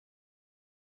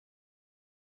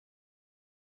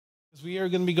We are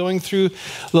going to be going through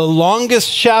the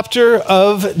longest chapter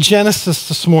of Genesis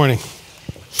this morning.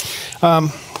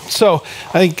 So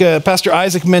I think Pastor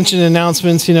Isaac mentioned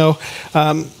announcements.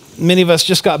 Many of us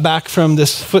just got back from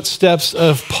this Footsteps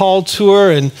of Paul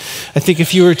tour, and I think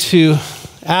if you were to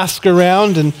ask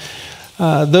around and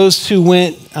those who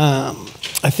went,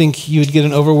 I think you would get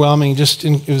an overwhelming,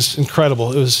 it was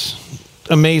incredible. It was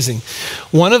amazing.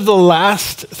 One of the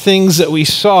last things that we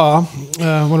saw,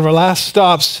 one of our last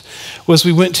stops, was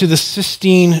we went to the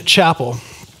Sistine Chapel.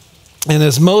 And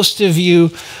as most of you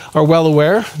are well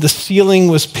aware, the ceiling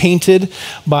was painted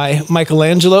by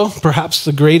Michelangelo, perhaps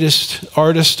the greatest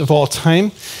artist of all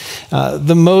time.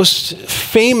 The most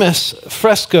famous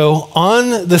fresco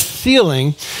on the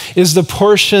ceiling is the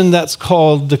portion that's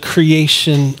called the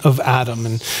creation of Adam.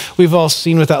 And we've all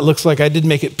seen what that looks like. I did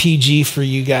make it PG for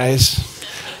you guys.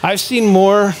 I've seen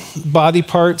more body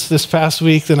parts this past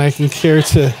week than I can care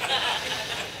to.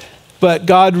 But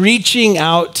God reaching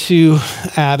out to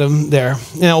Adam there.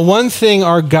 Now, one thing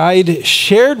our guide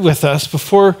shared with us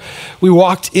before we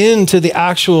walked into the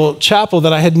actual chapel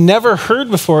that I had never heard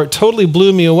before, it totally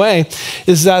blew me away,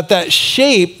 is that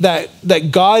shape that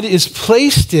God is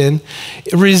placed in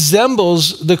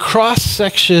resembles the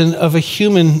cross-section of a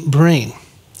human brain.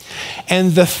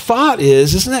 And the thought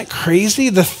is, isn't that crazy?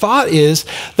 The thought is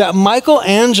that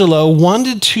Michelangelo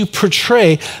wanted to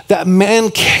portray that man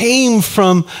came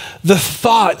from the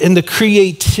thought and the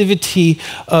creativity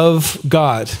of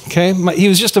God, okay? He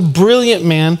was just a brilliant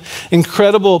man,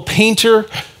 incredible painter,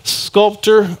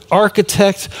 sculptor,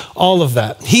 architect, all of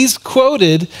that. He's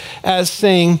quoted as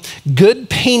saying, good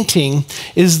painting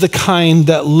is the kind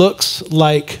that looks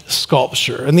like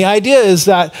sculpture. And the idea is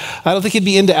that, I don't think he'd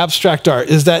be into abstract art,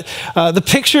 is that the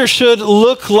picture should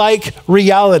look like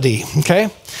reality, okay?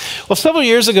 Well, several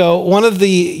years ago, one of the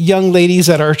young ladies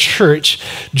at our church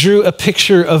drew a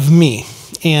picture of me.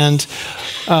 And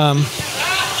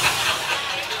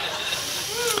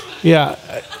yeah,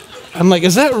 I'm like,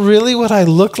 is that really what I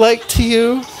look like to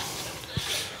you?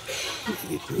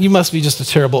 You must be just a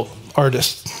terrible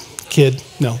artist, kid.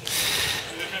 No.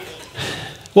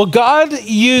 Well, God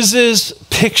uses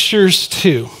pictures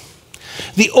too.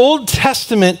 The Old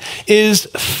Testament is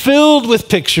filled with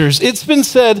pictures. It's been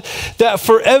said that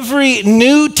for every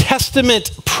New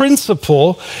Testament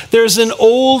principle, there's an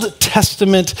Old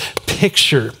Testament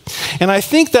picture. And I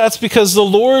think that's because the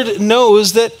Lord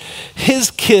knows that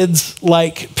his kids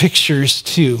like pictures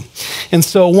too. And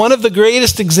so one of the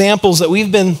greatest examples that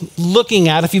we've been looking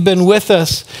at, if you've been with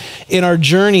us in our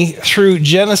journey through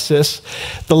Genesis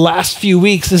the last few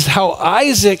weeks, is how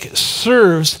Isaac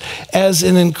serves as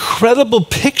an incredible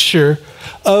picture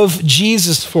of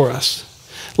Jesus for us.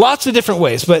 Lots of different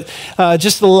ways, but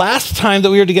just the last time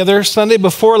that we were together, Sunday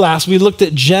before last, we looked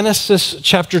at Genesis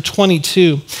chapter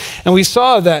 22, and we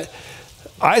saw that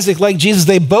Isaac, like Jesus,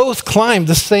 they both climbed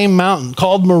the same mountain,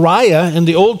 called Moriah in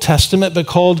the Old Testament, but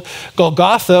called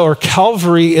Golgotha or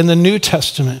Calvary in the New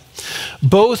Testament.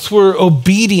 Both were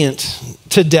obedient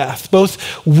to death.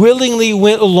 Both willingly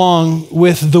went along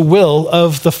with the will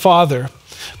of the Father.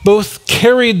 Both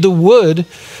carried the wood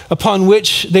upon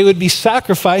which they would be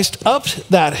sacrificed up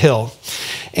that hill.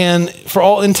 And for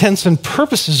all intents and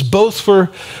purposes, both were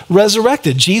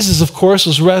resurrected. Jesus, of course,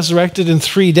 was resurrected in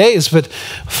 3 days. But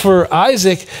for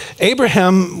Isaac,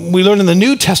 Abraham, we learn in the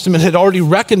New Testament, had already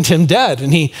reckoned him dead.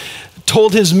 And he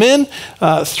told his men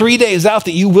 3 days out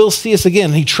that you will see us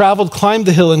again. He traveled, climbed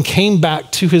the hill, and came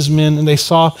back to his men. And they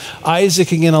saw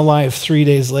Isaac again alive 3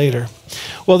 days later.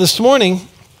 Well, this morning,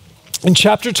 in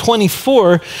chapter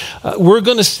 24, we're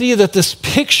going to see that this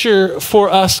picture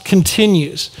for us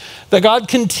continues. That God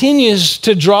continues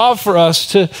to draw for us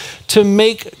to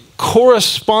make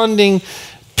corresponding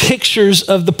pictures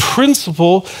of the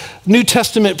principle, New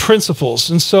Testament principles.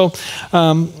 And so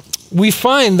we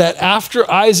find that after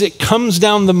Isaac comes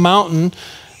down the mountain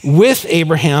with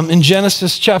Abraham in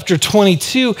Genesis chapter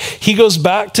 22, he goes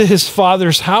back to his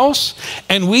father's house,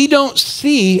 and we don't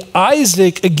see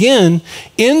Isaac again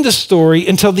in the story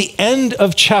until the end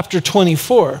of chapter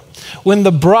 24, when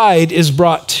the bride is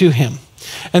brought to him.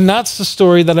 And that's the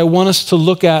story that I want us to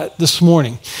look at this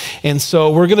morning. And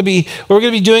so what we're going to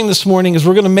be doing this morning is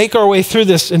we're going to make our way through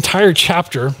this entire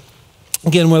chapter.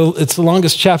 Again, well, it's the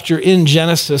longest chapter in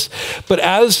Genesis, but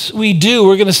as we do,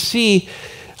 we're going to see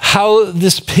how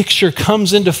this picture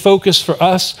comes into focus for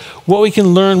us, what we can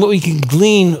learn, what we can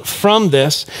glean from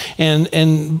this,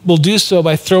 and we'll do so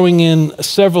by throwing in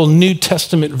several New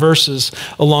Testament verses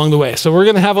along the way. So we're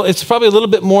going to have, it's probably a little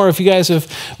bit more, if you guys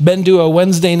have been to a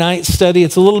Wednesday night study,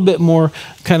 it's a little bit more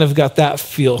kind of got that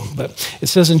feel. But it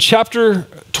says in chapter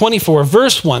 24,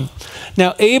 verse 1,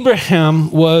 Now,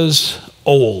 Abraham was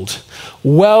old,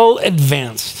 well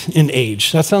advanced in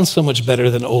age. That sounds so much better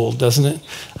than old, doesn't it?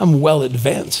 I'm well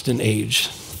advanced in age.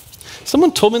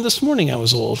 Someone told me this morning I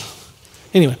was old.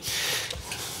 Anyway,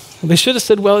 they should have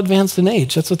said well advanced in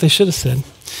age. That's what they should have said.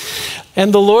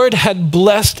 And the Lord had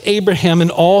blessed Abraham in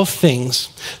all things.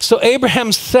 So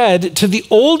Abraham said to the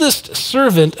oldest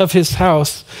servant of his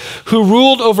house, who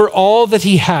ruled over all that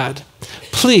he had,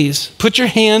 please put your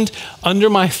hand under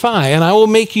my thigh, and I will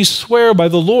make you swear by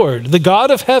the Lord, the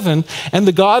God of heaven and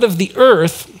the God of the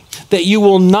earth, that you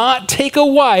will not take a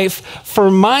wife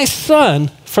for my son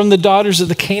from the daughters of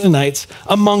the Canaanites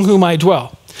among whom I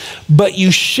dwell. But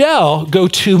you shall go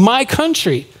to my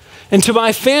country and to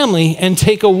my family and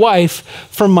take a wife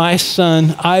for my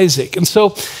son Isaac. And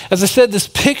so, as I said, this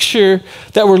picture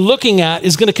that we're looking at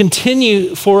is going to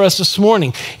continue for us this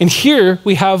morning. And here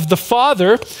we have the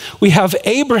father, we have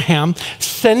Abraham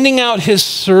sending out his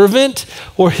servant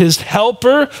or his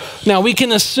helper. Now we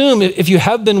can assume, if you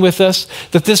have been with us,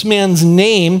 that this man's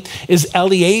name is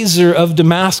Eliezer of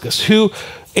Damascus, who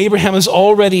Abraham has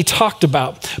already talked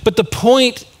about. But the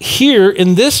point here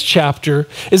in this chapter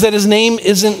is that his name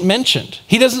isn't mentioned.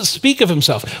 He doesn't speak of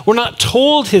himself. We're not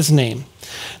told his name.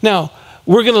 Now,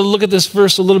 we're going to look at this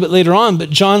verse a little bit later on, but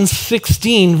John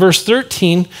 16, verse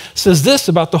 13 says this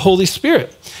about the Holy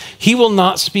Spirit. He will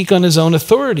not speak on his own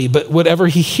authority, but whatever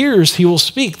he hears, he will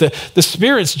speak. The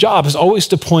Spirit's job is always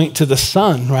to point to the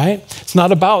Son, right? It's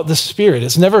not about the Spirit.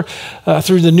 It's never,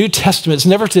 through the New Testament, it's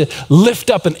never to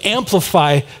lift up and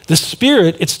amplify the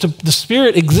Spirit. The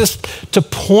Spirit exists to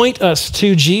point us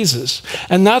to Jesus.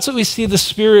 And that's what we see the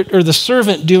Spirit or the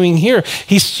servant doing here.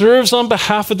 He serves on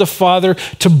behalf of the Father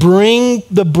to bring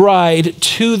the bride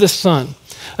to the Son,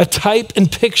 a type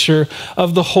and picture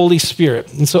of the Holy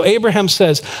Spirit. And so Abraham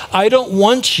says, I don't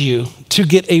want you to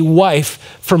get a wife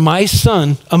for my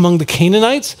son among the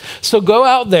Canaanites. So go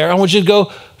out there. I want you to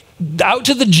go out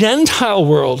to the Gentile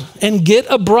world and get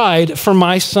a bride for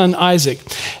my son Isaac.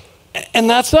 And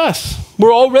that's us.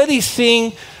 We're already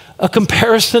seeing a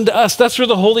comparison to us. That's where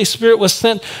the Holy Spirit was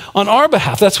sent on our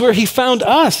behalf. That's where he found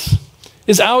us,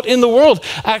 is out in the world.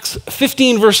 Acts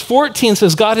 15 verse 14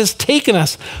 says, God has taken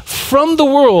us from the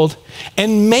world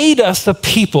and made us a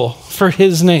people for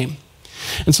his name.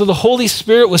 And so the Holy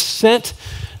Spirit was sent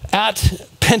at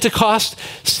Pentecost,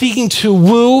 seeking to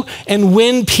woo and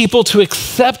win people to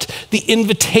accept the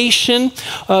invitation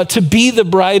to be the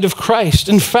bride of Christ.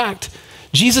 In fact,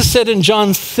 Jesus said in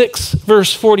John 6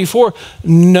 verse 44,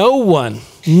 no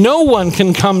one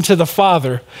can come to the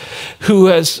Father who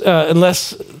has,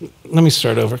 let me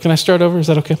start over. Can I start over? Is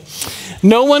that okay?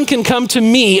 No one can come to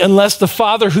me unless the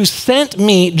Father who sent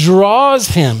me draws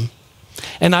him,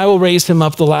 and I will raise him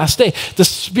up the last day. The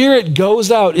Spirit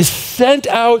goes out, is sent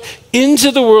out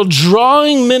into the world,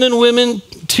 drawing men and women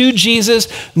to Jesus,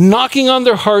 knocking on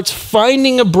their hearts,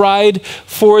 finding a bride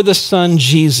for the Son,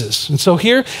 Jesus. And so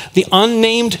here, the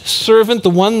unnamed servant, the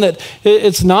one that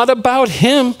it's not about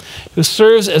him, who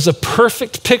serves as a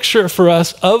perfect picture for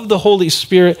us of the Holy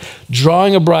Spirit,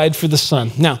 drawing a bride for the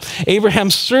Son. Now,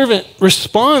 Abraham's servant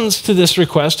responds to this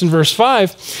request in verse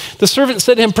 5. The servant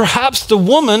said to him, perhaps the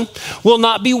woman will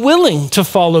not be willing to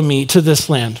follow me to this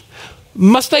land.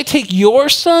 Must I take your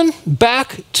son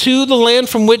back to the land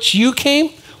from which you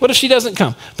came? What if she doesn't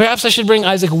come? Perhaps I should bring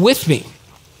Isaac with me.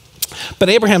 But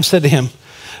Abraham said to him,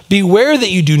 beware that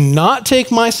you do not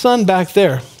take my son back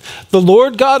there. The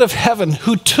Lord God of heaven,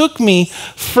 who took me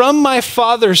from my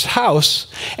father's house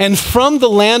and from the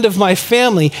land of my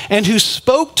family, and who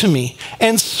spoke to me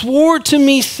and swore to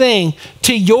me, saying,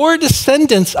 to your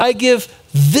descendants I give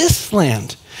this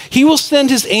land. He will send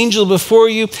his angel before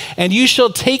you, and you shall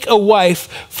take a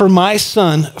wife for my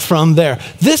son from there.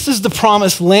 This is the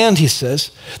promised land, he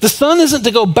says. The son isn't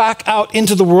to go back out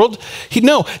into the world. He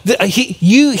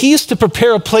is to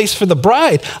prepare a place for the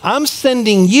bride. I'm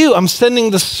sending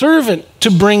the servant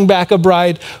to bring back a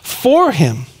bride for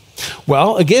him.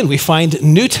 Well, again, we find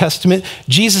New Testament,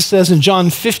 Jesus says in John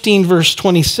 15, verse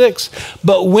 26,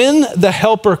 but when the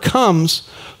Helper comes,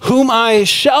 whom I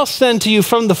shall send to you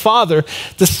from the Father,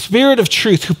 the Spirit of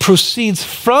truth who proceeds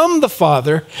from the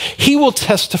Father, he will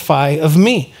testify of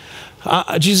me.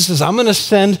 Jesus says, I'm going to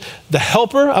send the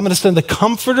helper, I'm going to send the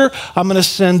comforter, I'm going to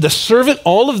send the servant.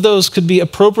 All of those could be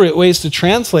appropriate ways to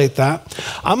translate that.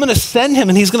 I'm going to send him,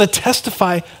 and he's going to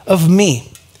testify of me.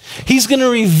 He's going to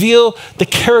reveal the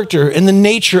character and the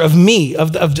nature of me,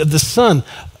 of the Son,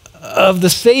 of the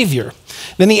Savior.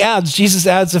 Then Jesus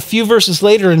adds a few verses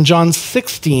later in John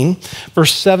 16,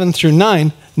 verse 7 through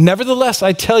 9, nevertheless,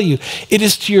 I tell you, it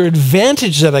is to your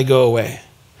advantage that I go away.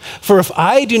 For if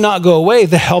I do not go away,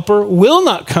 the helper will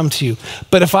not come to you.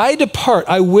 But if I depart,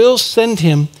 I will send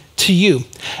him to you.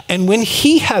 And when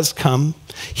he has come,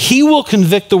 he will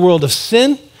convict the world of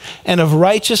sin and of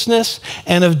righteousness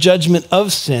and of judgment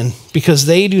of sin, because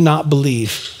they do not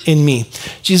believe in me.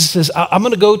 Jesus says, I'm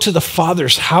going to go to the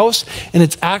Father's house, and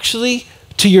it's actually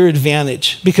to your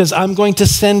advantage, because I'm going to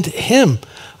send him.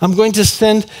 I'm going to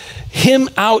send him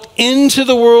out into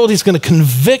the world. He's going to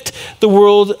convict the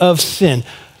world of sin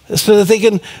so that they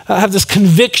can have this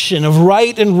conviction of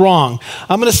right and wrong.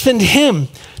 I'm going to send him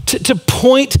to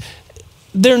point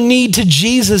their need to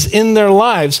Jesus in their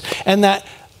lives, and that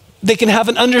they can have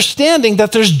an understanding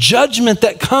that there's judgment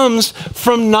that comes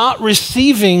from not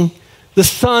receiving the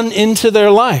Son into their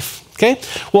life. Okay?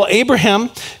 Well, Abraham,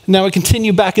 now we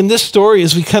continue back in this story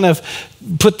as we kind of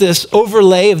put this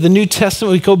overlay of the New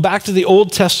Testament. We go back to the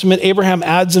Old Testament. Abraham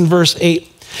adds in verse 8,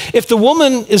 if the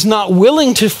woman is not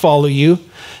willing to follow you,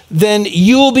 then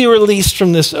you will be released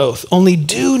from this oath. Only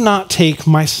do not take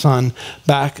my son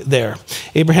back there.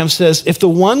 Abraham says, if the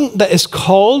one that is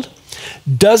called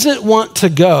doesn't want to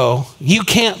go, you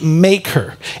can't make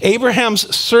her.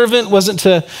 Abraham's servant wasn't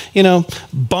to,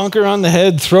 bonk her on the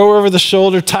head, throw her over the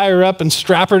shoulder, tie her up, and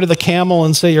strap her to the camel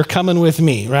and say, you're coming with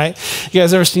me, right? You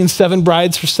guys ever seen 7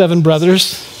 Brides for 7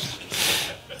 Brothers?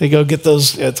 They go get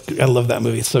those. I love that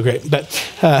movie. It's so great. But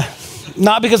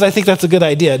not because I think that's a good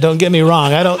idea. Don't get me wrong.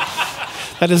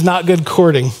 That is not good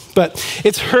courting. But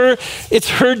it's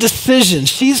her decision.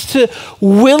 She's to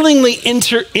willingly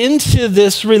enter into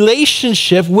this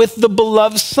relationship with the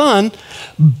beloved Son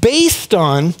based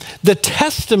on the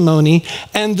testimony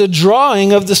and the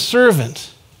drawing of the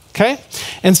servant. Okay?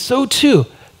 And so too,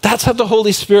 that's how the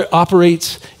Holy Spirit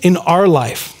operates in our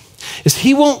life. Is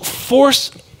he won't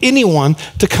force anyone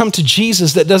to come to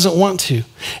Jesus that doesn't want to.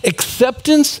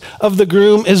 Acceptance of the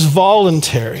groom is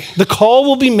voluntary. The call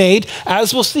will be made,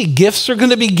 as we'll see. Gifts are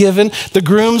going to be given. The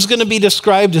groom's going to be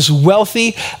described as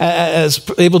wealthy, as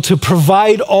able to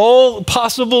provide all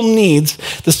possible needs.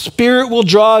 The Spirit will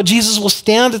draw. Jesus will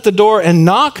stand at the door and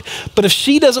knock. But if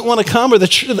she doesn't want to come, or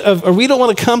we don't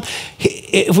want to come,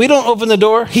 if we don't open the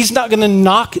door, he's not going to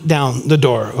knock down the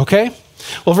door, okay?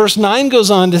 Well, verse 9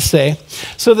 goes on to say,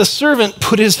 so the servant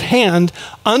put his hand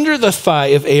under the thigh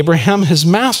of Abraham, his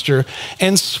master,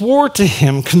 and swore to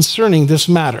him concerning this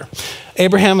matter.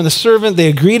 Abraham and the servant, they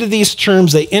agree to these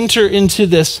terms. They enter into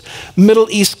this Middle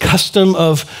East custom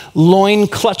of loin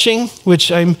clutching,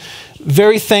 which I'm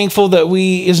very thankful that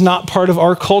is not part of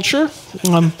our culture.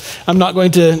 I'm not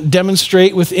going to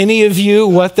demonstrate with any of you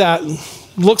what that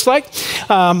looks like.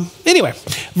 Anyway,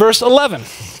 verse 11.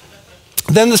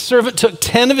 Then the servant took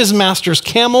 10 of his master's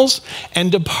camels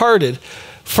and departed,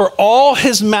 for all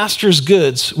his master's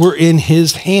goods were in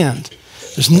his hand.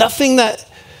 There's nothing that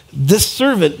this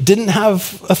servant didn't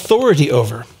have authority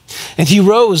over. And he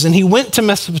rose and he went to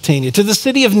Mesopotamia, to the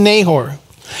city of Nahor.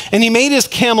 And he made his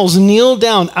camels kneel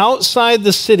down outside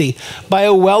the city by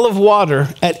a well of water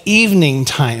at evening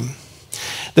time,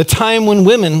 the time when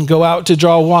women go out to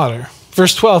draw water.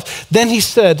 Verse 12, then he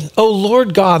said, O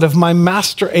Lord God of my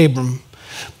master Abram,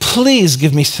 please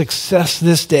give me success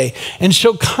this day and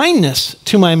show kindness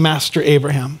to my master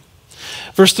Abraham.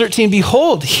 Verse 13,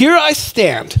 behold, here I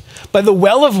stand by the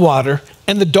well of water,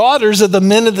 and the daughters of the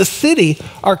men of the city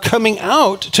are coming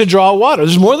out to draw water.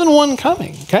 There's more than one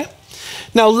coming, okay?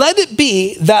 Now let it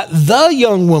be that the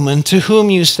young woman to whom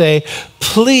you say,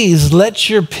 please let down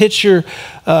your pitcher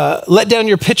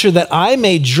that I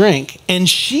may drink. And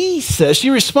she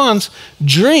responds,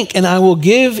 drink and I will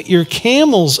give your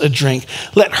camels a drink.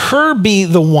 Let her be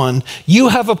the one you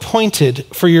have appointed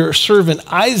for your servant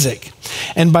Isaac.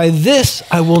 And by this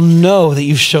I will know that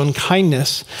you've shown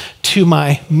kindness to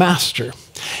my master.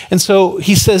 And so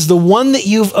he says, the one that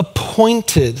you've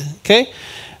appointed, okay?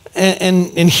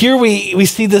 And here we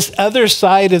see this other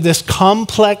side of this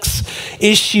complex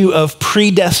issue of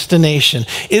predestination.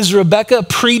 Is Rebekah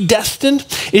predestined?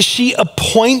 Is she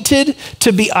appointed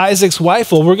to be Isaac's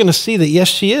wife? Well, we're going to see that, yes,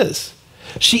 she is.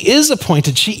 She is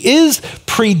appointed. She is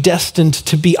predestined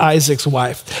to be Isaac's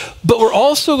wife. But we're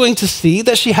also going to see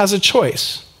that she has a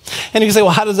choice. And you can say,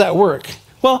 well, how does that work?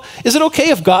 Well, is it okay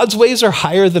if God's ways are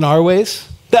higher than our ways?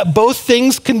 That both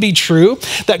things can be true,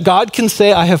 that God can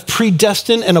say, I have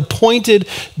predestined and appointed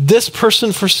this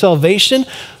person for salvation,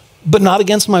 but not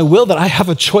against my will, that I have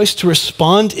a choice to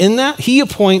respond in that. He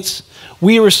appoints,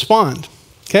 we respond,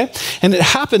 okay? And it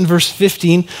happened, verse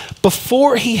 15,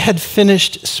 before he had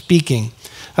finished speaking.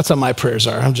 That's how my prayers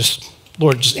are.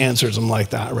 Lord just answers them like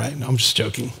that, right? No, I'm just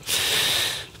joking.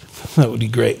 That would be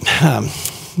great.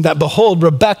 that behold,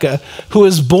 Rebekah, who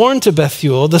was born to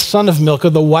Bethuel, the son of Milcah,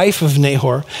 the wife of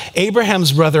Nahor,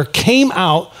 Abraham's brother, came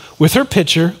out with her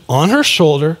pitcher on her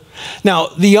shoulder. Now,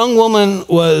 the young woman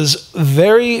was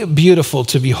very beautiful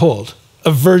to behold,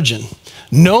 a virgin.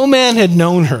 No man had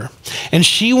known her. And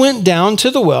she went down to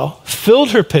the well,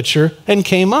 filled her pitcher, and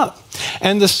came up.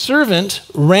 And the servant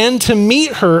ran to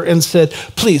meet her and said,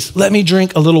 please, let me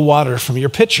drink a little water from your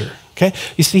pitcher. Okay?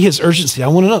 You see his urgency. I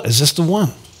want to know, is this the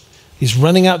one? He's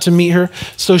running out to meet her.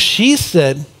 So she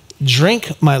said,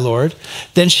 drink, my lord.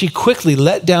 Then she quickly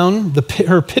let down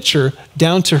her pitcher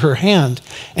down to her hand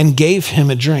and gave him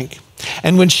a drink.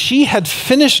 And when she had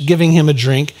finished giving him a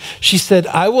drink, she said,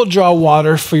 I will draw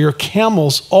water for your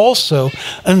camels also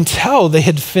until they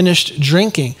had finished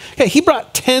drinking. Okay, he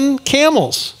brought 10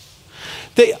 camels.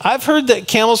 I've heard that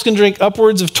camels can drink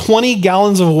upwards of 20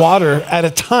 gallons of water at a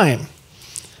time.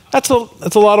 That's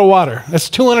a lot of water. That's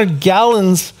 200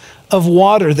 gallons of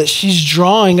water that she's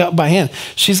drawing up by hand.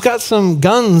 She's got some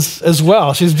guns as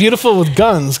well. She's beautiful with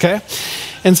guns, okay?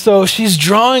 And so she's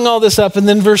drawing all this up. And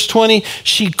then verse 20,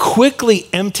 she quickly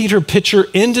emptied her pitcher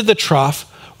into the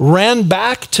trough, ran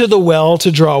back to the well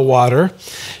to draw water.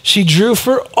 She drew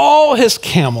for all his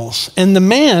camels. And the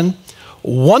man,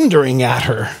 wondering at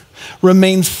her,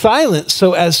 remained silent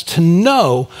so as to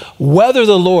know whether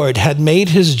the Lord had made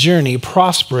his journey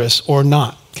prosperous or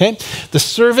not. Okay? The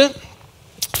servant,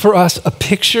 for us, a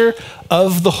picture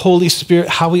of the Holy Spirit,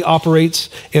 how he operates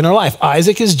in our life.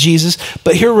 Isaac is Jesus,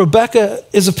 but here Rebekah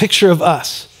is a picture of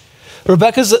us.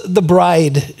 Rebekah's the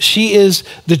bride. She is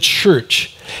the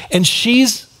church. And he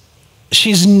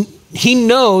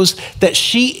knows that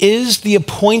she is the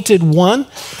appointed one,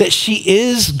 that she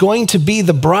is going to be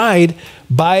the bride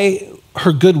by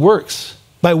her good works,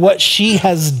 by what she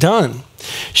has done.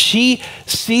 She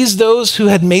sees those who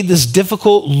had made this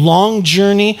difficult, long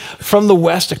journey from the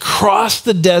west across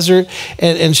the desert,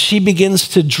 and she begins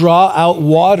to draw out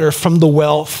water from the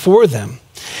well for them.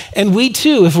 And we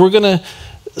too, if we're going to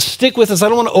stick with this, I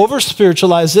don't want to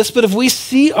over-spiritualize this, but if we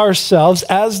see ourselves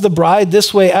as the bride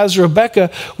this way, as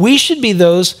Rebekah, we should be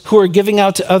those who are giving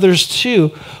out to others too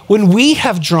when we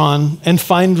have drawn and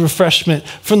find refreshment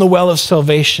from the well of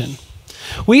salvation.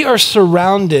 We are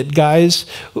surrounded, guys.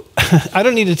 I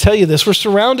don't need to tell you this. We're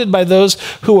surrounded by those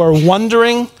who are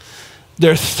wondering.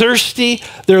 They're thirsty.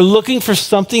 They're looking for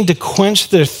something to quench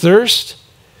their thirst.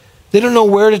 They don't know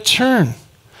where to turn.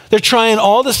 They're trying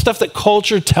all the stuff that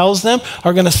culture tells them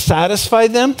are going to satisfy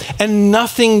them, and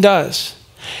nothing does.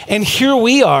 And here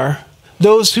we are,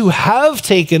 those who have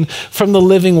taken from the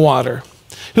living water,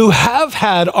 who have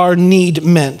had our need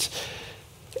met.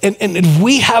 And if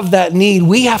we have that need,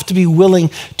 we have to be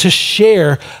willing to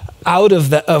share out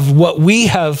of what we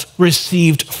have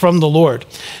received from the Lord.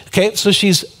 Okay, so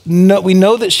we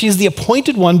know that she's the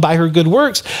appointed one by her good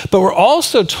works, but we're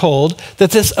also told that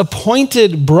this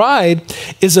appointed bride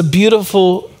is a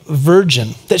beautiful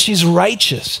virgin, that she's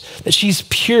righteous, that she's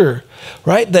pure,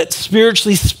 right? That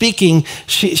spiritually speaking,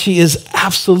 she is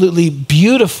absolutely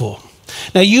beautiful.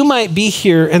 Now you might be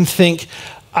here and think,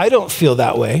 I don't feel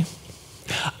that way.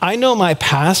 I know my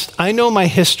past, I know my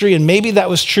history, and maybe that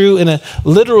was true in a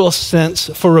literal sense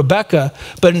for Rebekah,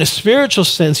 but in a spiritual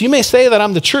sense, you may say that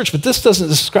I'm the church, but this doesn't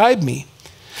describe me.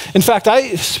 In fact,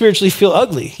 I spiritually feel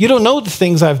ugly. You don't know the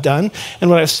things I've done and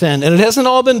what I've sinned, and it hasn't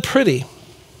all been pretty.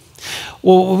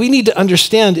 Well, what we need to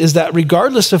understand is that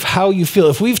regardless of how you feel,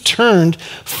 if we've turned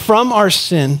from our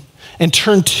sin and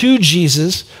turned to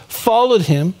Jesus, followed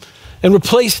him, and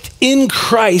replaced in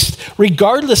Christ,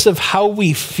 regardless of how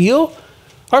we feel,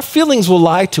 our feelings will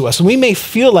lie to us, and we may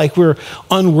feel like we're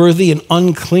unworthy and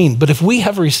unclean. But if we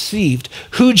have received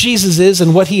who Jesus is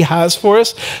and what he has for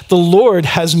us, the Lord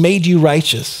has made you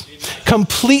righteous,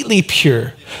 completely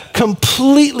pure,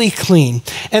 completely clean.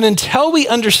 And until we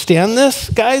understand this,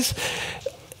 guys,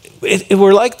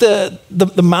 we're like the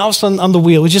mouse on the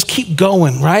wheel. We just keep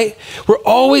going, right? We're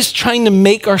always trying to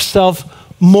make ourselves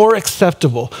more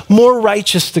acceptable, more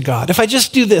righteous to God. If I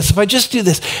just do this, I'll just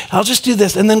do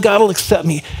this, and then God will accept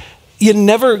me. You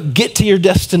never get to your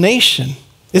destination.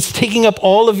 It's taking up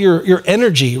all of your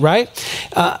energy, right?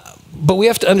 But we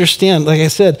have to understand, like I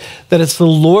said, that it's the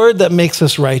Lord that makes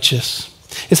us righteous.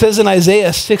 It says in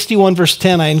Isaiah 61 verse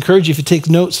 10, I encourage you, if you take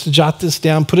notes, to jot this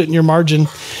down, put it in your margin.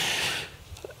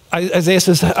 Isaiah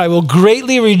says, I will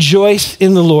greatly rejoice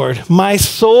in the Lord. My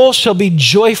soul shall be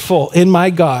joyful in my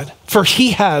God, for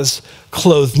he has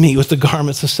clothed me with the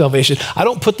garments of salvation. I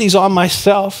don't put these on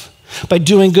myself by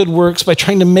doing good works, by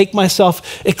trying to make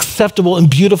myself acceptable and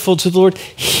beautiful to the Lord.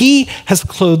 He has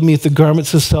clothed me with the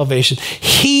garments of salvation.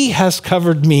 He has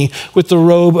covered me with the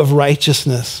robe of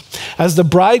righteousness. As the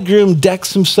bridegroom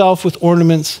decks himself with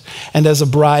ornaments, and as a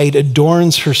bride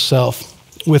adorns herself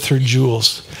with her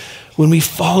jewels. When we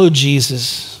follow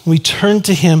Jesus, we turn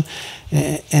to him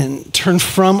and turn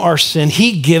from our sin,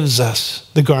 he gives us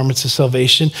the garments of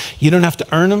salvation. You don't have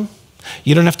to earn them.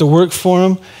 You don't have to work for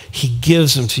them. He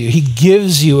gives them to you. He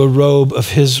gives you a robe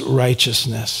of his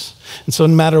righteousness. And so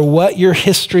no matter what your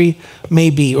history may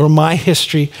be, or my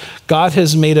history, God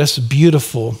has made us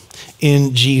beautiful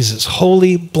in Jesus.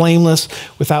 Holy, blameless,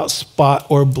 without spot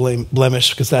or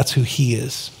blemish, because that's who he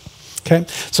is. Okay?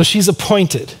 So she's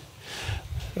appointed.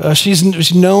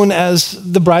 She's known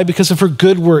as the bride because of her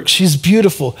good works. She's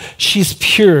beautiful. She's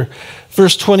pure.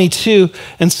 Verse 22,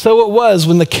 and so it was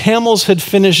when the camels had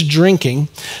finished drinking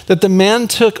that the man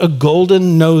took a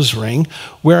golden nose ring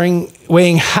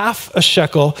weighing half a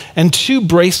shekel and 2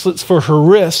 bracelets for her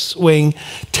wrists weighing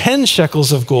 10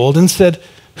 shekels of gold and said,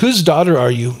 "Whose daughter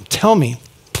are you? Tell me,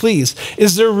 please.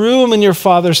 Is there room in your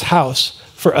father's house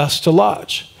for us to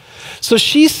lodge?" So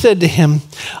she said to him,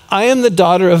 "I am the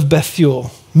daughter of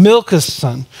Bethuel, Milcah's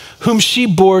son, whom she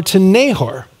bore to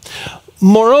Nahor.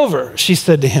 Moreover," she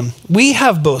said to him, "we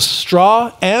have both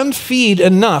straw and feed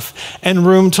enough and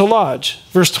room to lodge."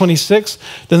 Verse 26,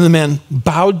 then the man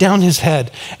bowed down his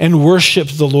head and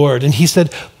worshiped the Lord. And he said,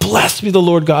 "Blessed be the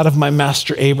Lord God of my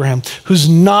master Abraham, who's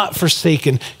not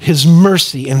forsaken his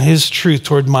mercy and his truth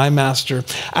toward my master.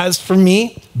 As for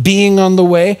me, being on the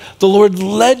way, the Lord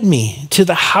led me to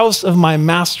the house of my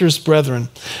master's brethren."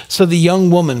 So the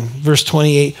young woman, verse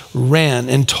 28, ran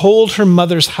and told her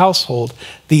mother's household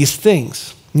these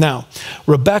things. Now,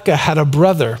 Rebekah had a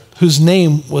brother whose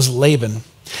name was Laban.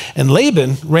 And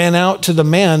Laban ran out to the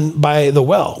man by the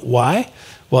well. Why?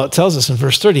 Well, it tells us in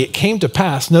verse 30, it came to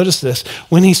pass, notice this,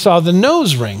 when he saw the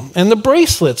nose ring and the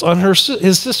bracelets on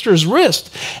his sister's wrist,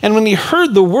 and when he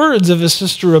heard the words of his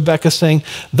sister Rebekah saying,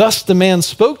 "Thus the man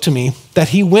spoke to me," that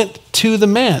he went to the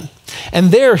man.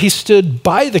 And there he stood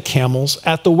by the camels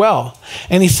at the well.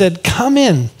 And he said, "Come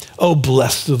in, O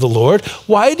blessed of the Lord.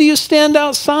 Why do you stand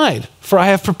outside? For I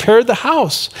have prepared the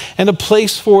house and a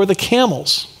place for the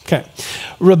camels." Okay.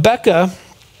 Rebekah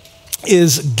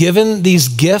is given these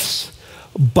gifts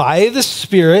by the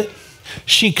Spirit.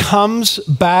 She comes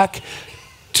back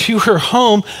to her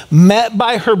home, met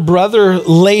by her brother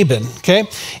Laban, okay?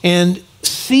 And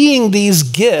seeing these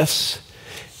gifts,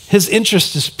 his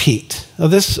interest is piqued.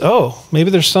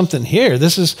 Maybe there's something here.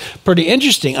 This is pretty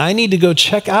interesting. I need to go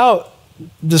check out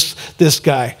this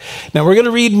guy. Now we're going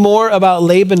to read more about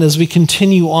Laban as we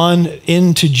continue on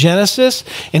into Genesis,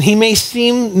 and he may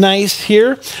seem nice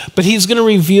here, but he's going to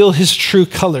reveal his true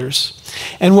colors.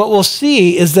 And what we'll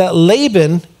see is that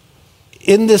Laban,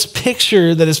 in this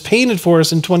picture that is painted for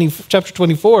us in chapter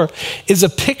 24, is a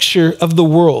picture of the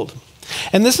world.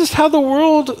 And this is how the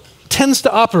world tends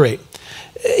to operate.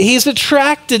 He's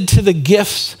attracted to the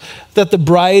gifts that the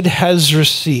bride has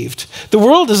received. The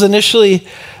world is initially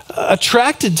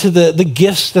attracted to the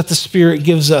gifts that the Spirit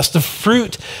gives us, the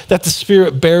fruit that the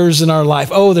Spirit bears in our life.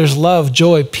 Oh, there's love,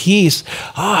 joy, peace.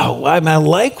 Oh, I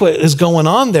like what is going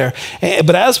on there.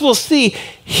 But as we'll see,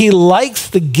 he likes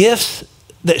the gifts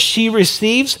that she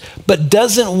receives, but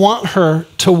doesn't want her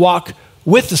to walk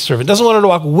with the servant, doesn't want her to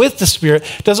walk with the Spirit,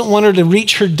 doesn't want her to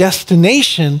reach her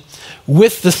destination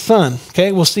with the Son.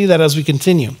 Okay, we'll see that as we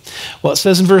continue. Well, it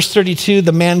says in verse 32,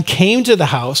 the man came to the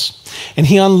house and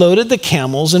he unloaded the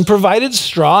camels and provided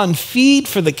straw and feed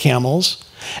for the camels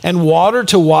and water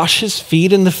to wash his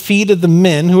feet and the feet of the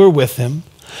men who were with him.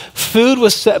 Food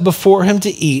was set before him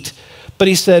to eat, but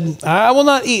he said, "I will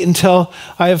not eat until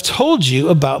I have told you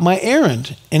about my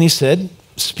errand." And he said,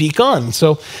 "Speak on."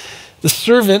 So the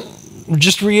servant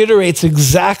just reiterates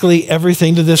exactly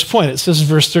everything to this point. It says in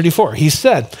verse 34, he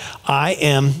said, "I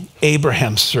am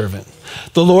Abraham's servant.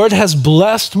 The Lord has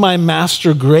blessed my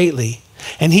master greatly,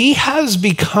 and he has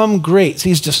become great." So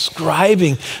he's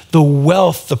describing the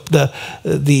wealth,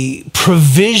 the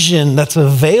provision that's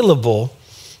available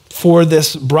for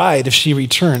this bride if she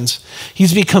returns.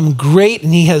 He's become great,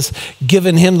 and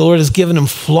the Lord has given him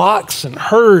flocks and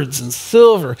herds and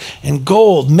silver and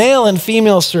gold, male and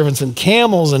female servants and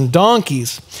camels and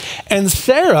donkeys. And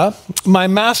Sarah, my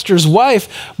master's wife,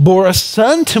 bore a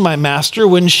son to my master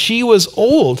when she was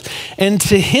old, and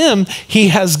to him he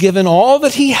has given all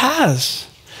that he has.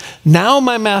 Now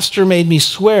my master made me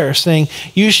swear, saying,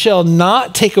 "You shall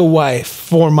not take a wife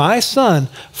for my son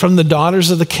from the daughters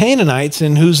of the Canaanites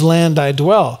in whose land I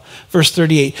dwell." Verse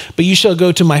 38, "But you shall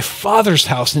go to my father's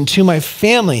house and to my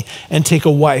family and take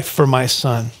a wife for my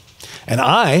son." And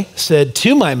I said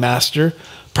to my master,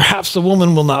 "Perhaps the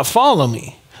woman will not follow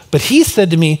me." But he said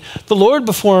to me, "The Lord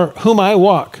before whom I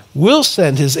walk, will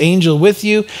send his angel with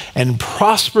you and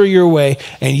prosper your way,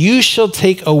 and you shall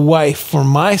take a wife for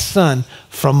my son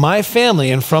from my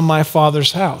family and from my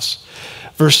father's house.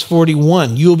 Verse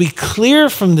 41, you will be clear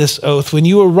from this oath when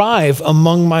you arrive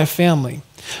among my family.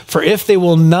 For if they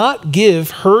will not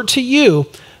give her to you,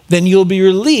 then you'll be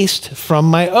released from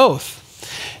my oath.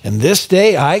 And this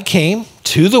day I came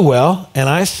to the well, and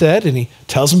I said, and he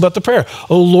tells him about the prayer,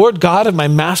 O Lord God of my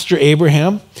master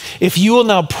Abraham, if you will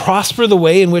now prosper the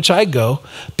way in which I go,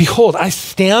 behold, I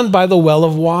stand by the well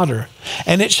of water.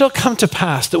 And it shall come to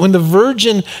pass that when the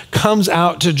virgin comes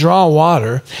out to draw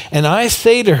water, and I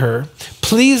say to her,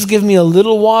 please give me a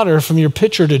little water from your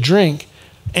pitcher to drink,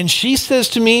 and she says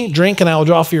to me, drink, and I will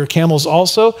draw for your camels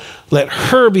also, let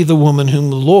her be the woman whom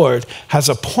the Lord has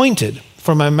appointed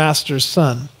for my master's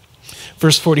son.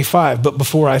 Verse 45, but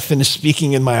before I finished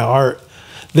speaking in my heart,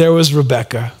 there was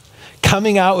Rebekah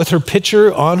coming out with her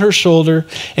pitcher on her shoulder,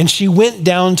 and she went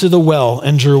down to the well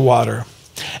and drew water.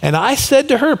 And I said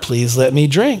to her, please let me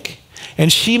drink.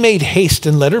 And she made haste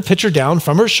and let her pitcher down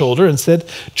from her shoulder and said,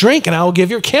 drink, and I will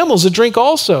give your camels a drink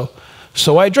also.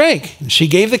 So I drank, and she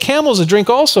gave the camels a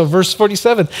drink also. Verse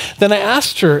 47, then I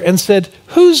asked her and said,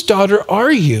 whose daughter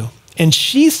are you? And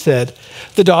she said,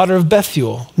 the daughter of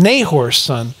Bethuel, Nahor's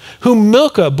son, whom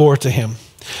Milcah bore to him.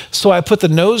 So I put the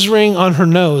nose ring on her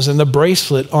nose and the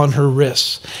bracelet on her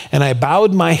wrists. And I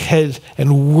bowed my head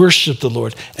and worshiped the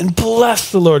Lord and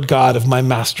blessed the Lord God of my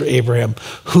master Abraham,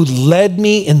 who led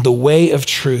me in the way of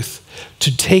truth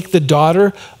to take the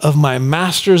daughter of my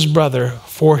master's brother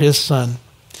for his son.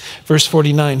 Verse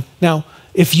 49, now,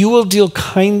 if you will deal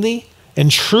kindly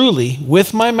and truly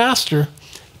with my master,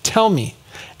 tell me.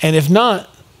 And if not,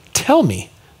 tell me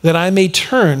that I may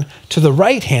turn to the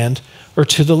right hand or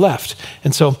to the left.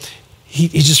 And so he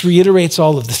just reiterates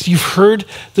all of this. You've heard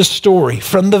the story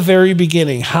from the very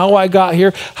beginning, how I got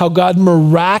here, how God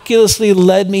miraculously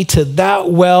led me to that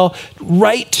well,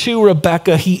 right to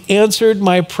Rebekah. He answered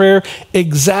my prayer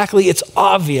exactly. It's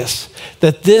obvious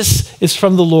that this is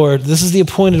from the Lord. This is the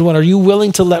appointed one. Are you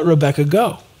willing to let Rebekah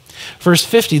go? Verse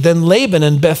 50, then Laban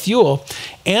and Bethuel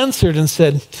answered and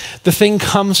said, the thing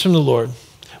comes from the Lord.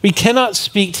 We cannot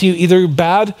speak to you either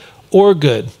bad or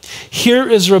good. Here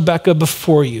is Rebekah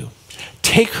before you.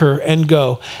 Take her and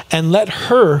go, and let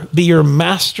her be your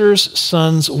master's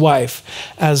son's wife,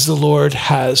 as the Lord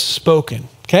has spoken.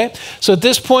 Okay? So at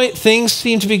this point, things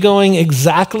seem to be going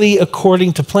exactly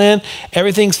according to plan.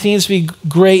 Everything seems to be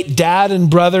great. Dad and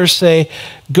brother say,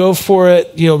 go for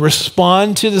it.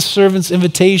 Respond to the servant's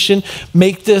invitation.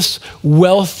 Make this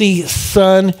wealthy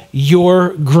son your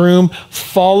groom.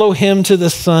 Follow him to the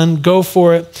sun. Go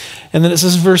for it. And then it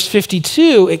says, verse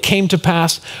 52, it came to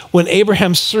pass when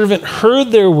Abraham's servant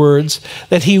heard their words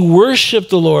that he worshiped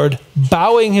the Lord,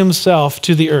 bowing himself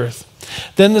to the earth.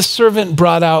 Then the servant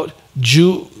brought out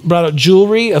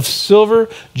jewelry of silver,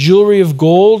 jewelry of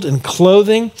gold, and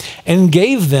clothing, and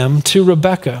gave them to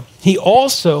Rebekah. He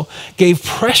also gave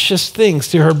precious things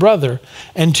to her brother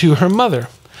and to her mother.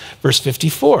 Verse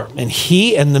 54, and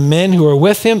he and the men who were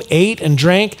with him ate and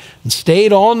drank and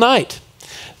stayed all night.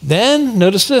 Then,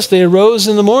 notice this, they arose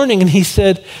in the morning and he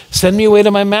said, send me away to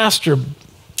my master.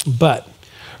 But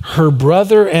her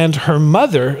brother and her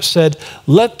mother said,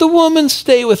 let the woman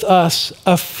stay with us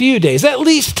a few days, at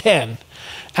least 10.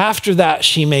 After that,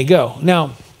 she may go.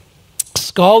 Now,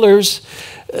 scholars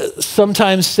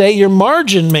sometimes say, your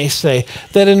margin may say,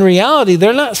 that in reality,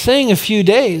 they're not saying a few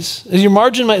days. Your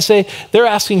margin might say they're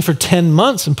asking for 10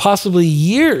 months and possibly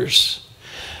years.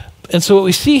 And so what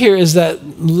we see here is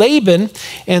that Laban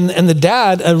and the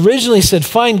dad originally said,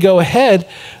 fine, go ahead.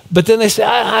 But then they say,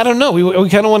 I don't know. We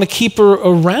kind of want to keep her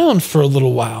around for a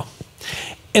little while.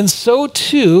 And so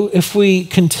too, if we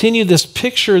continue this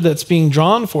picture that's being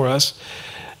drawn for us,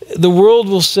 the world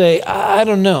will say, I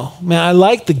don't know. Man, I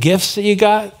like the gifts that you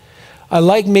got. I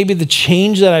like maybe the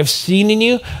change that I've seen in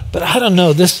you. But I don't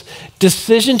know, this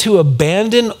decision to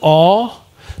abandon all,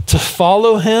 to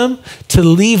follow him, to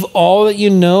leave all that you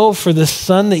know for the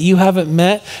son that you haven't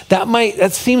met,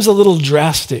 that seems a little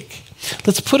drastic.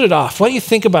 Let's put it off. Why don't you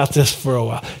think about this for a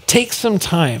while? Take some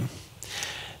time.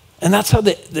 And that's how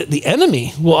the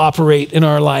enemy will operate in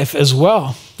our life as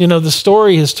well. The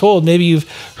story is told, maybe you've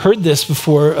heard this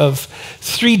before, of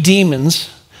 3 demons.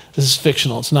 This is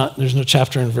fictional. There's no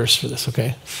chapter and verse for this,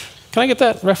 okay? Can I get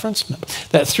that reference? No.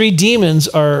 That 3 demons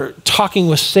are talking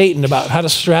with Satan about how to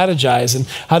strategize and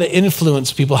how to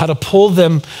influence people, how to pull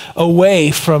them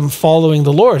away from following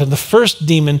the Lord. And the first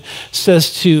demon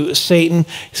says to Satan,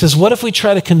 he says, what if we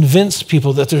try to convince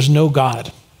people that there's no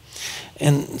God?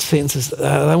 And Satan says,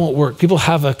 that won't work. People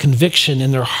have a conviction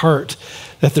in their heart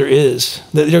that there is,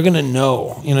 that you're going to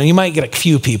know. You might get a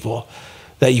few people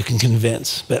that you can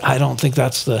convince, but I don't think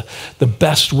that's the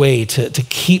best way to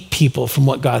keep people from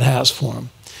what God has for them.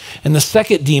 And the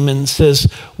second demon says,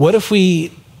 what if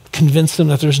we convince them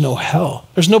that there's no hell?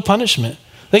 There's no punishment.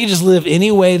 They can just live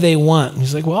any way they want. And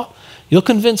he's like, well, you'll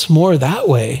convince more that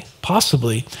way,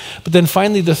 possibly. But then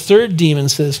finally, the third demon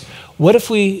says, what if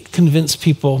we convince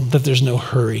people that there's no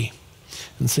hurry?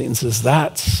 And Satan says,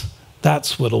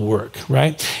 that's what'll work,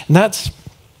 right? And that's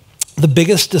the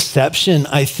biggest deception,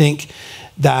 I think,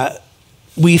 that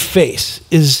we face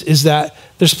is that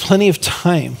there's plenty of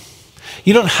time.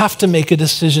 You don't have to make a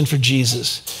decision for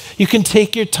Jesus. You can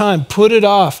take your time, put it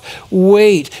off,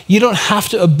 wait. You don't have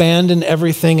to abandon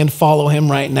everything and follow him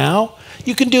right now.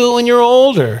 You can do it when you're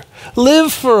older.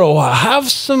 Live for a while, have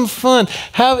some fun,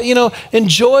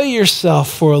 enjoy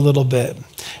yourself for a little bit.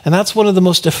 And that's one of the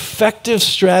most effective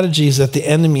strategies that the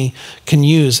enemy can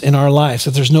use in our lives,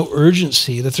 that there's no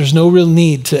urgency, that there's no real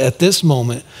need to, at this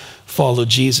moment, follow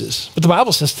Jesus. But the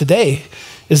Bible says today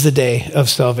is the day of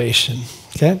salvation,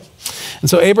 okay? And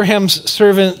so Abraham's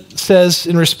servant says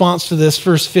in response to this,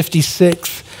 verse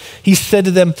 56, he said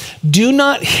to them, do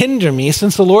not hinder me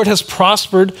since the Lord has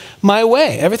prospered my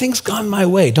way. Everything's gone my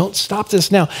way. Don't stop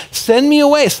this now. Send me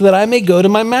away so that I may go to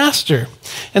my master.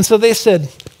 And so they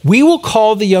said, we will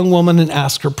call the young woman and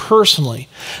ask her personally.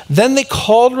 Then they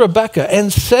called Rebekah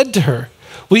and said to her,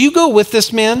 will you go with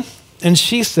this man? And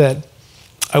she said,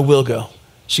 I will go.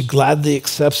 She gladly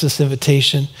accepts this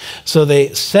invitation. So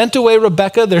they sent away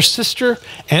Rebekah, their sister,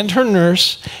 and her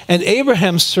nurse, and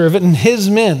Abraham's servant and his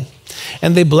men.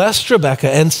 And they blessed Rebekah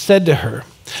and said to her,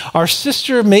 our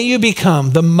sister, may you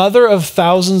become the mother of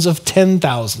thousands of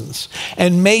 10,000s,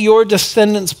 and may your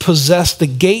descendants possess the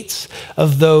gates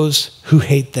of those who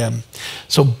hate them.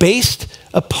 So based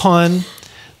upon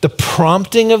the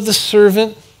prompting of the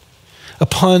servant,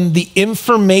 upon the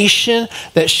information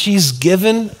that she's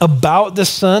given about the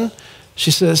son,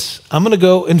 she says, I'm going to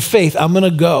go in faith. I'm going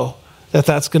to go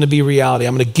that's going to be reality.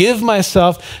 I'm going to give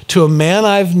myself to a man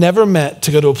I've never met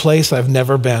to go to a place I've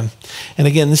never been. And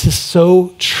again, this is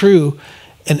so true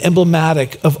and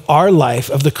emblematic of our life,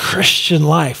 of the Christian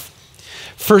life.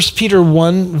 1 Peter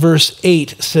 1 verse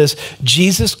 8 says,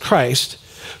 Jesus Christ,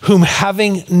 whom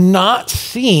having not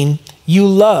seen, you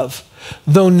love.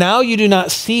 Though now you do not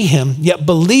see him, yet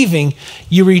believing,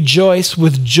 you rejoice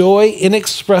with joy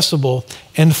inexpressible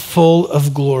and full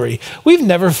of glory. We've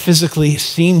never physically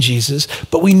seen Jesus,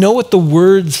 but we know what the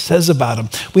word says about him.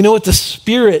 We know what the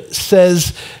Spirit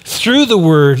says through the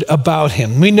word about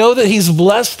him. We know that he's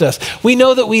blessed us. We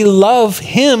know that we love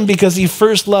him because he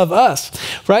first loved us,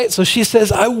 right? So she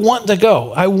says, I want to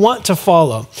go. I want to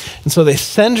follow. And so they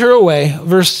send her away.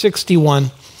 Verse 61.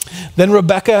 Then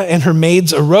Rebekah and her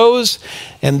maids arose,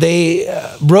 and they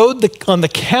rode on the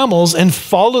camels and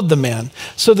followed the man.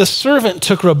 So the servant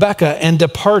took Rebekah and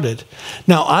departed.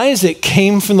 Now Isaac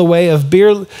came from the way of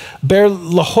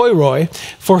Beer-lahai-roi,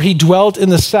 for he dwelt in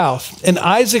the south. And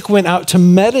Isaac went out to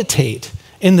meditate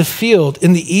in the field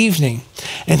in the evening.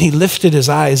 And he lifted his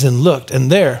eyes and looked,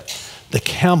 and there the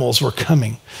camels were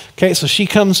coming. Okay, so she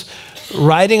comes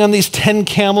riding on these 10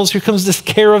 camels. Here comes this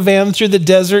caravan through the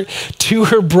desert to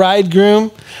her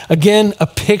bridegroom. Again, a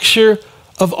picture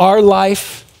of our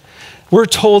life. We're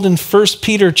told in 1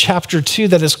 Peter chapter 2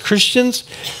 that as Christians,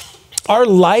 our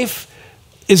life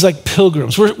is like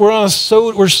pilgrims.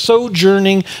 We're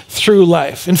sojourning through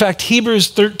life. In fact, Hebrews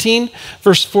 13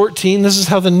 verse 14, this is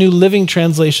how the New Living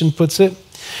Translation puts it.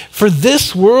 For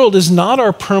this world is not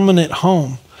our permanent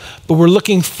home, but we're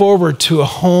looking forward to a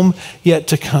home yet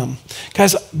to come.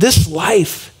 Guys, this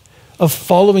life of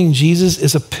following Jesus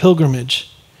is a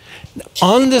pilgrimage.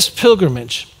 On this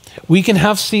pilgrimage, we can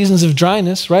have seasons of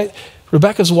dryness, right?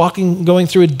 Rebekah's going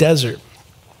through a desert.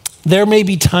 There may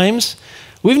be times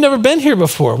we've never been here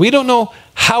before. We don't know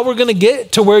how we're going to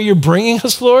get to where you're bringing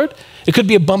us, Lord. It could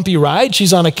be a bumpy ride.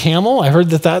 She's on a camel. I heard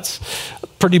that that's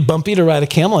pretty bumpy to ride a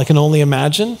camel. I can only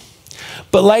imagine.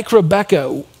 But like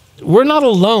Rebekah, we're not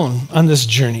alone on this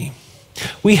journey.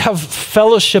 We have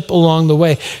fellowship along the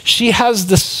way. She has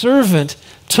the servant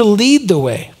to lead the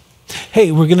way.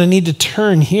 Hey, we're going to need to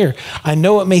turn here. I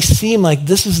know it may seem like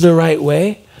this is the right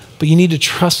way, but you need to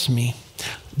trust me.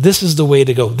 This is the way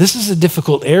to go. This is a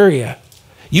difficult area.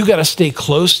 You got to stay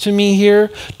close to me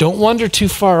here. Don't wander too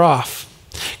far off.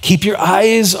 Keep your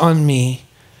eyes on me,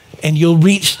 and you'll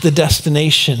reach the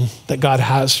destination that God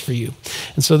has for you.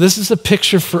 And so this is a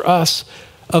picture for us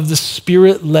of the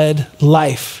Spirit-led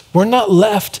life. We're not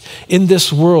left in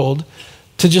this world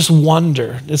to just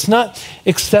wonder. It's not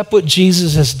accept what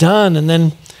Jesus has done and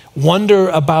then wonder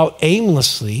about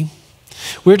aimlessly.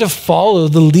 We're to follow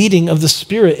the leading of the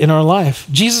Spirit in our life.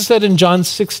 Jesus said in John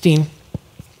 16,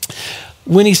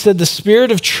 when he said, the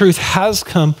Spirit of truth has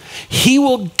come, he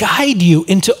will guide you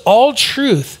into all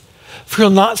truth. For he'll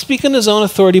not speak on his own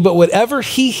authority, but whatever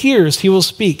he hears, he will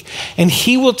speak. And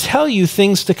he will tell you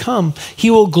things to come. He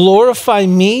will glorify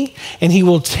me, and he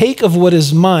will take of what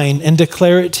is mine and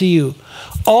declare it to you.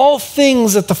 All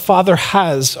things that the Father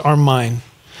has are mine.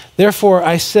 Therefore,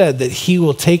 I said that he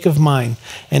will take of mine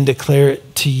and declare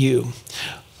it to you.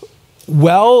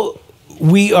 While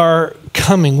we are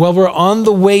coming, while we're on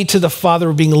the way to the Father,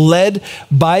 we're being led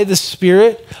by the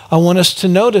Spirit, I want us to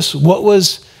notice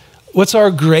what's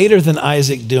our greater than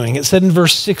Isaac doing? It said in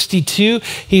verse 62,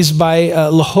 he's by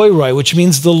Lahoiroi, which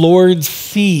means the Lord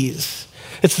sees.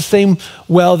 It's the same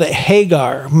well that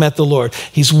Hagar met the Lord.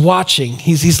 He's watching.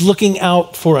 He's looking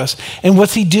out for us. And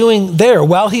what's he doing there?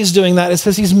 While he's doing that, it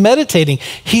says he's meditating.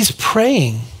 He's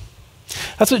praying.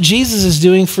 That's what Jesus is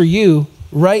doing for you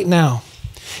right now.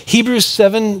 Hebrews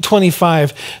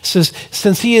 7:25 says,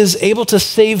 since he is able to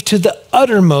save to the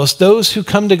uttermost those who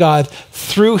come to God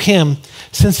through him,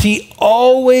 since he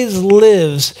always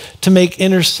lives to make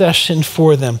intercession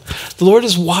for them. The Lord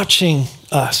is watching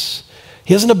us.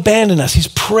 He hasn't abandoned us. He's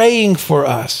praying for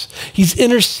us. He's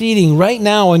interceding right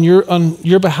now on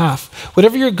your behalf.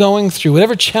 Whatever you're going through,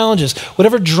 whatever challenges,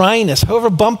 whatever dryness, however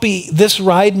bumpy this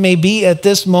ride may be at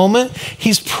this moment,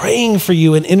 he's praying for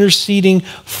you and interceding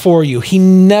for you. He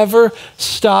never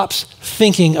stops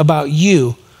thinking about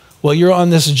you while you're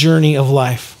on this journey of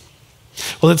life.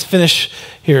 Well, let's finish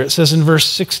here. It says in verse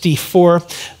 64,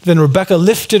 then Rebekah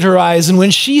lifted her eyes, and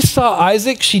when she saw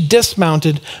Isaac, she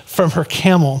dismounted from her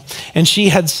camel. And she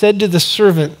had said to the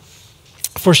servant,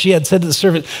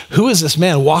 who is this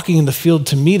man walking in the field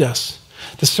to meet us?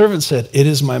 The servant said, it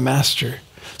is my master.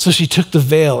 So she took the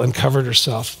veil and covered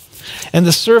herself. And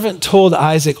the servant told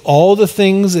Isaac all the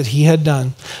things that he had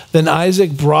done. Then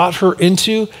Isaac brought her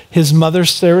into his mother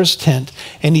Sarah's tent,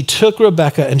 and he took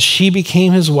Rebekah, and she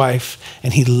became his wife,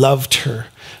 and he loved her.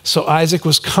 So Isaac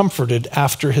was comforted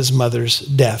after his mother's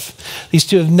death. These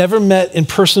two have never met in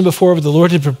person before, but the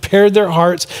Lord had prepared their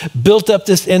hearts, built up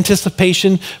this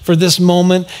anticipation for this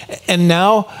moment, and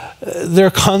now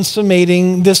they're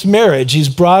consummating this marriage. He's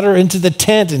brought her into the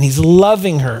tent, and he's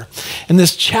loving her. And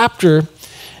this chapter,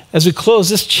 as we close,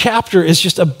 this chapter is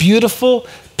just a beautiful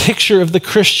picture of the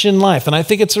Christian life. And I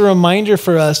think it's a reminder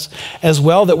for us as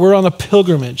well that we're on a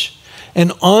pilgrimage.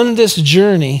 And on this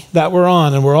journey that we're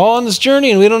on, and we're all on this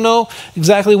journey, and we don't know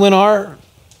exactly when our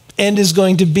end is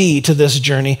going to be to this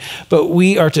journey, but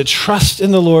we are to trust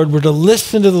in the Lord. We're to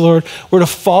listen to the Lord. We're to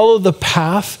follow the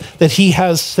path that he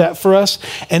has set for us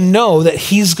and know that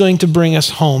he's going to bring us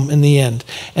home in the end.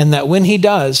 And that when he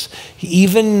does,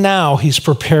 even now he's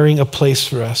preparing a place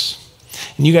for us.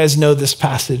 And you guys know this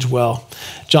passage well.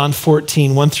 John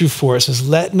 14, 1-4, it says,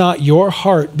 let not your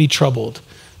heart be troubled.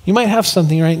 You might have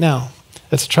something right now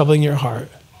that's troubling your heart.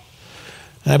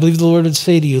 And I believe the Lord would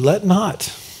say to you, let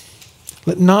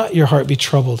not your heart be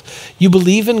troubled. You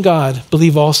believe in God,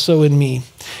 believe also in me.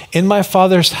 In my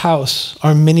Father's house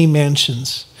are many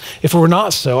mansions. If it were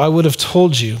not so, I would have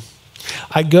told you.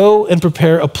 I go and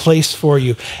prepare a place for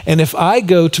you. And if I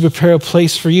go to prepare a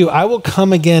place for you, I will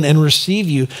come again and receive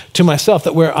you to myself,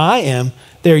 that where I am,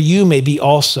 there you may be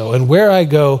also. And where I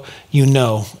go, you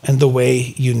know, and the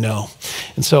way you know.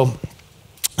 And so,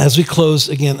 as we close,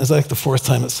 again, it's like the fourth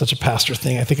time, it's such a pastor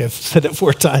thing. I think I've said it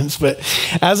 4 times, but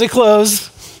as we close,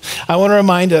 I want to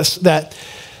remind us that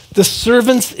the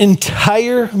servant's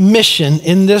entire mission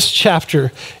in this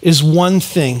chapter is one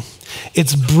thing.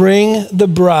 It's bring the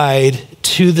bride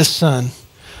to the Son,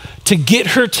 to get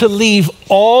her to leave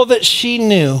all that she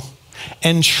knew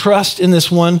and trust in this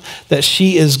one, that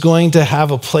she is going to have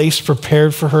a place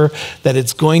prepared for her, that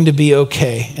it's going to be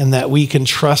okay, and that we can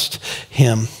trust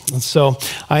him. And so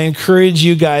I encourage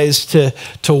you guys to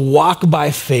walk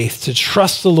by faith, to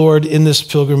trust the Lord in this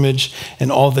pilgrimage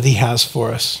and all that he has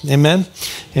for us. Amen?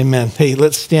 Amen. Hey,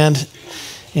 let's stand.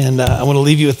 And I want to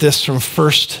leave you with this from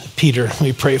 1 Peter. Let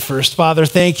me pray first. Father,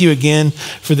 thank you again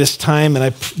for this time. And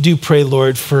I do pray,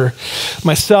 Lord, for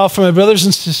myself, for my brothers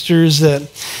and sisters, that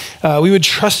we would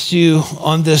trust you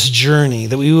on this journey,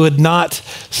 that we would not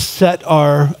set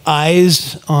our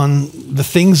eyes on the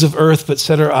things of earth, but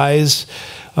set our eyes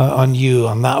on you,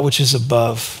 on that which is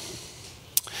above.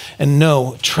 And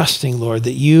know, trusting, Lord,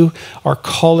 that you are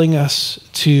calling us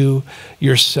to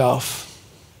yourself.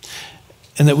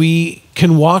 And that we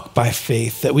can walk by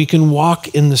faith, that we can walk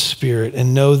in the Spirit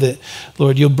and know that,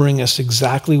 Lord, you'll bring us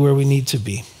exactly where we need to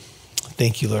be.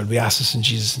 Thank you, Lord. We ask this in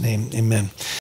Jesus' name. Amen.